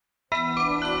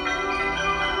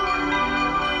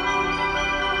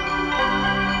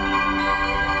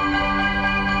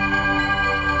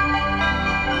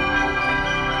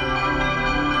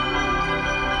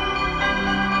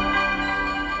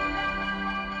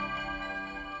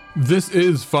This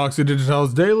is Foxy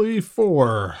Digitalis Daily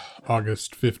for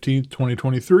August 15th,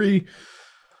 2023.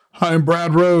 Hi, I'm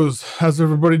Brad Rose. How's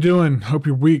everybody doing? Hope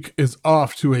your week is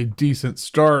off to a decent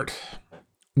start.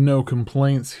 No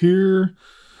complaints here.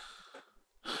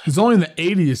 It's only in the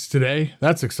 80s today.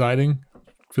 That's exciting.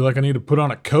 Feel like I need to put on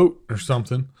a coat or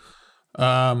something.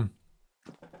 Album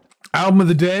of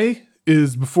the day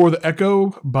is Before the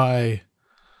Echo by...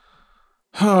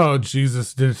 Oh,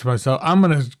 Jesus, did it to myself. I'm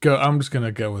just going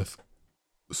to go with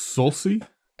Sulci,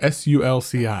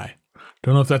 S-U-L-C-I.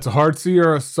 Don't know if that's a hard C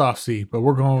or a soft C, but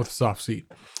we're going with soft C.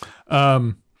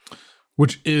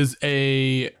 Which is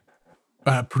a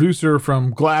producer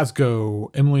from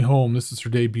Glasgow, Emily Holm. This is her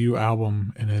debut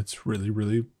album, and it's really,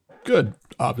 really good,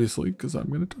 obviously, because I'm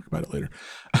going to talk about it later.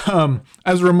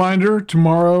 As a reminder,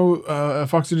 tomorrow,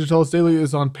 Foxy Digitalis Daily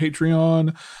is on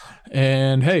Patreon,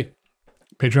 and hey,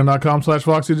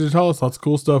 patreon.com/Foxy Digitalis. Lots of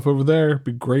cool stuff over there. It'd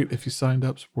be great if you signed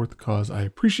up, support the cause. I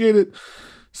appreciate it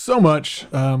so much.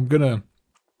 I'm gonna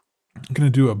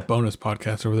do a bonus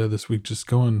podcast over there this week, just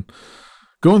going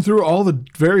through all the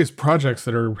various projects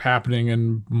that are happening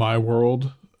in my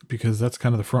world, because that's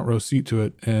kind of the front row seat to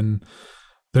it. And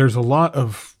there's a lot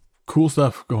of cool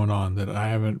stuff going on that I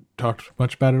haven't talked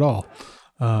much about at all.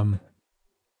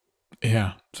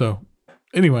 Yeah. So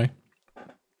anyway,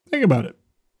 think about it.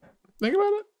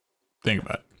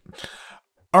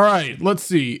 All right, let's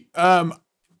see.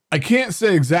 I can't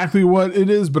say exactly what it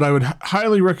is, but I would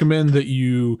highly recommend that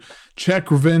you check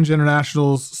Revenge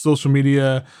International's social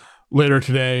media later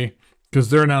today, because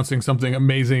they're announcing something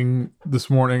amazing this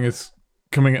morning. It's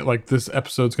coming at this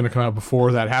episode's going to come out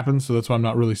before that happens, so that's why I'm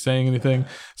not really saying anything.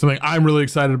 Something I'm really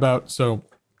excited about, so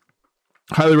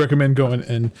highly recommend going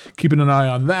and keeping an eye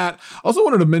on that. Also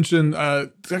wanted to mention, I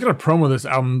got a promo of this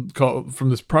album from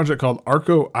this project called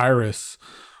Arco Iris,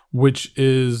 which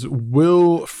is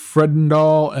Will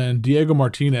Fredendahl and Diego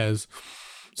Martinez.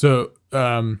 So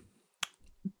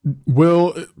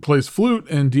Will plays flute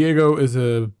and Diego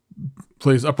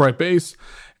plays upright bass,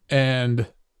 and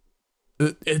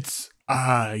it's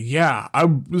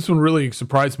this one really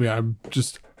surprised me. I'm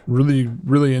just really,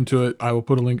 really into it. I will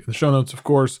put a link in the show notes, of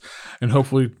course, and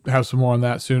hopefully have some more on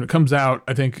that soon. It comes out,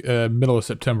 I think, middle of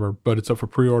September, but it's up for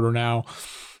pre-order now.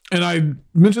 And I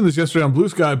mentioned this yesterday on Blue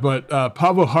Sky, but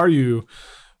Paavo Harju,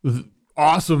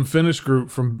 awesome Finnish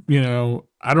group from,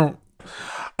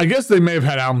 I guess they may have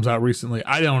had albums out recently.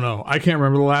 I don't know. I can't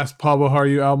remember the last Paavo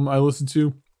Harju album I listened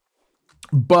to,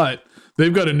 but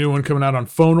they've got a new one coming out on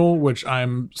Phonal, which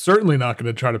I'm certainly not going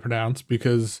to try to pronounce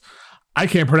because I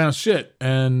can't pronounce shit.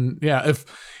 And yeah, if,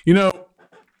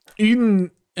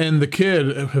 Eden and the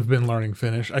kid have been learning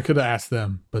Finnish, I could have asked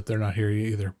them, but they're not here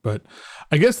either. But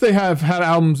I guess they have had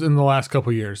albums in the last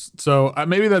couple years. So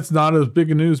maybe that's not as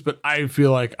big a news, but I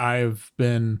feel like I've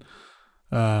been,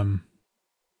 I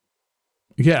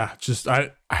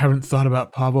haven't thought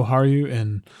about Paavo Harju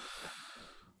in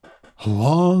a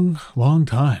long, long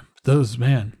time. Those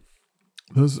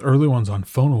early ones on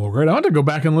Phonal were great. I want to go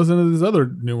back and listen to these other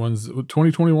new ones,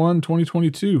 2021,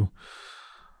 2022.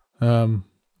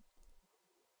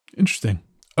 Interesting.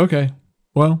 Okay.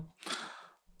 Well,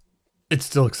 it's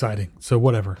still exciting. So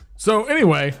whatever. So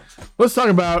anyway, let's talk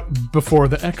about Before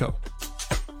the Echo.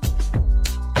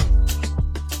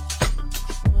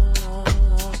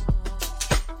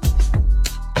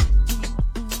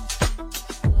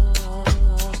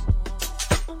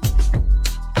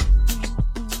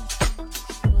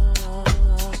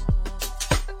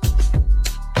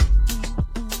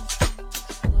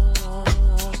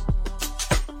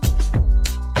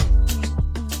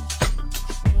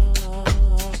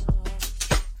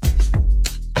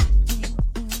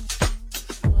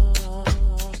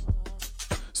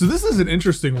 So this is an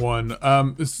interesting one.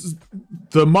 This is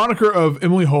the moniker of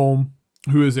Emily Holm,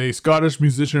 who is a Scottish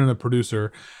musician and a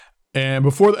producer. And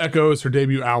Before the Echo is her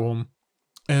debut album.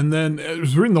 And then I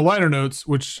was reading the liner notes,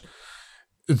 which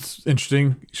it's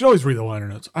interesting. You should always read the liner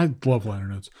notes. I love liner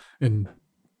notes. And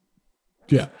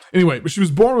yeah. Anyway, but she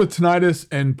was born with tinnitus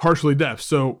and partially deaf.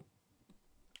 So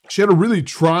she had a really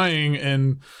trying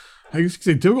and I guess you could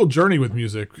say difficult journey with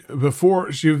music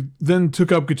before she then took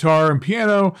up guitar and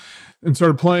piano and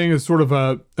started playing as sort of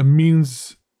a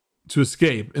means to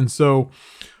escape. And so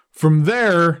from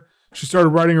there, she started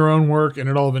writing her own work, and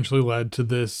it all eventually led to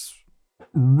this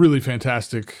really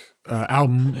fantastic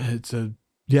album.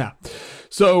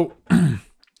 So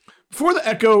Before the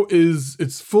Echo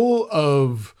it's full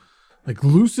of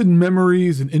lucid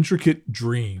memories and intricate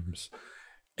dreams.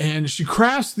 And she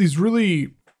crafts these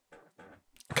really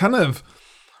kind of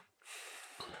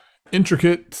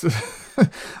intricate,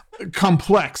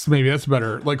 complex, maybe that's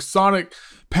better, sonic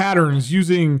patterns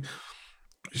using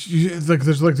it's like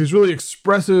there's like these really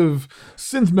expressive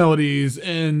synth melodies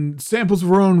and samples of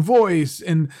her own voice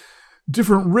and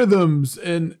different rhythms,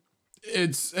 and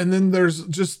then there's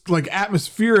just like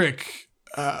atmospheric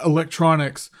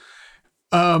electronics.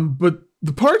 But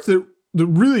the part that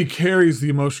really carries the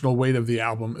emotional weight of the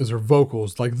album is her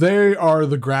vocals. Like, they are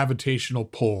the gravitational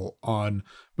pull on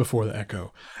Before the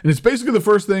Echo, and it's basically the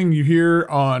first thing you hear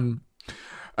on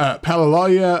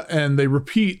Palalalia, and they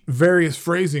repeat various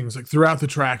phrasings like throughout the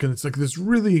track, and it's like this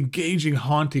really engaging,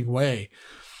 haunting way.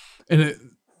 And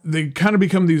they kind of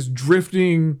become these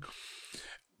drifting,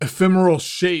 ephemeral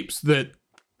shapes that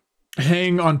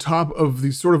hang on top of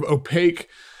these sort of opaque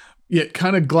yet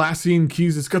kind of glassine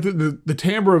keys. It's got the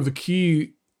timbre of the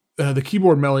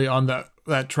keyboard melody on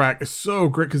that track is so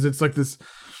great, because it's like this.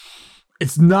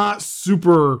 It's not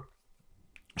super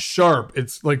sharp.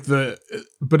 It's like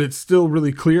but it's still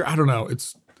really clear. I don't know.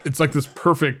 It's like this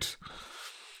perfect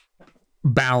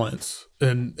balance,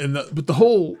 but the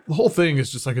whole thing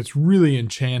is just like, it's really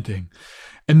enchanting.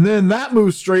 And then that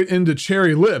moves straight into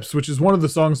Cherry Lips, which is one of the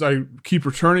songs I keep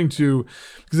returning to,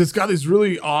 because it's got these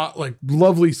really like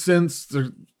lovely synths.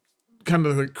 They're kind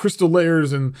of like crystal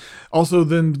layers, and also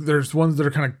then there's ones that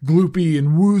are kind of gloopy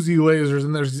and woozy lasers,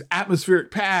 and there's these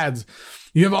atmospheric pads.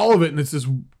 You have all of it, and it's this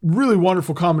really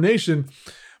wonderful combination.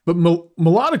 But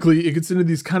melodically, it gets into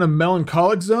these kind of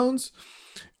melancholic zones,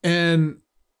 and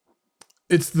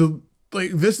it's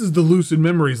this is the lucid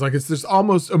memories. Like, it's this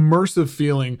almost immersive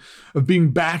feeling of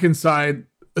being back inside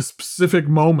a specific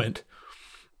moment.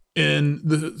 And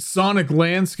the sonic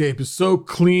landscape is so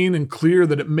clean and clear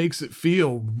that it makes it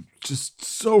feel just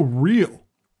so real.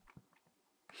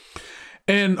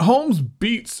 And Holmes'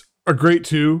 beats are great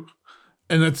too,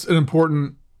 and that's an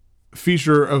important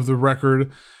feature of the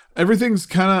record. Everything's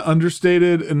kind of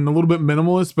understated and a little bit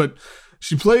minimalist, but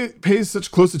she pays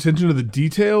such close attention to the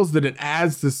details that it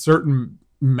adds this certain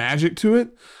magic to it.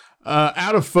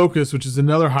 Out of Focus, which is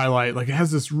another highlight, like, it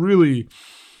has this really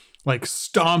like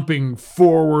stomping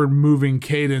forward moving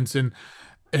cadence, and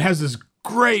it has this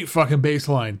great fucking bass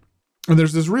line, and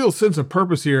there's this real sense of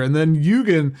purpose here. And then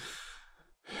Yugen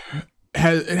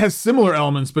has similar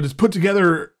elements, but it's put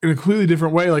together in a completely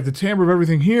different way. Like, the timbre of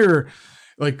everything here,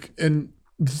 like, and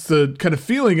it's the kind of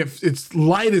feeling, it's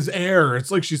light as air. It's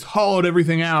like she's hollowed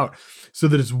everything out so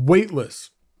that it's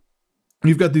weightless.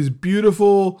 You've got these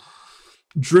beautiful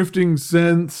drifting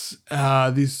synths,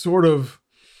 these sort of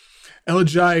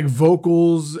elegiac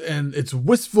vocals, and it's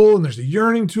wistful, and there's a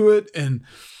yearning to it, and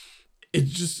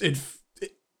it's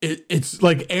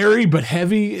like airy but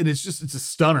heavy, and it's a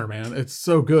stunner, man. It's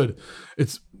so good.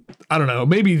 It's, I don't know,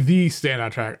 maybe the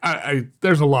standout track.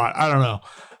 There's a lot, I don't know.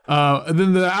 And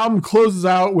then the album closes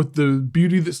out with The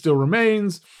Beauty That Still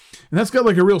Remains, and that's got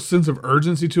like a real sense of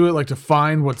urgency to it, like to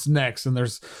find what's next. And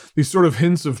there's these sort of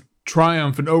hints of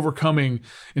triumph and overcoming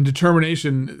and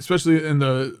determination, especially in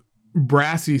the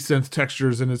brassy synth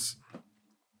textures. And it's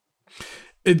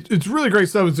really great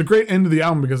stuff. It's a great end to the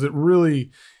album, because it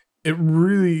really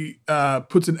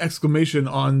puts an exclamation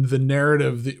on the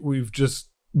narrative that we've just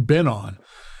been on.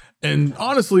 And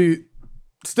honestly,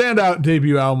 standout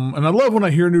debut album. And I love when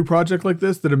I hear a new project like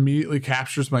this that immediately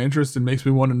captures my interest and makes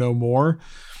me want to know more.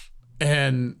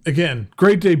 And again,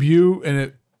 great debut, and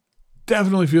it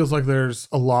definitely feels like there's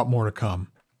a lot more to come.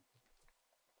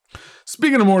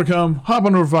 Speaking of more to come, hop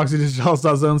on over to Foxy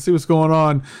Digitalis.zone, see what's going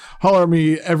on. Holler at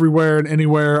me everywhere and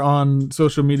anywhere on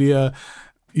social media.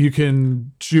 You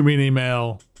can shoot me an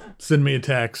email, send me a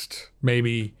text,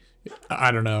 maybe,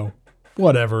 I don't know,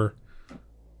 whatever.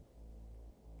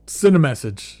 Send a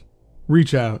message,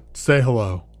 reach out, say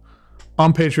hello.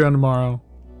 On Patreon tomorrow.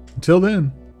 Until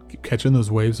then, keep catching those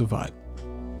waves of vibe.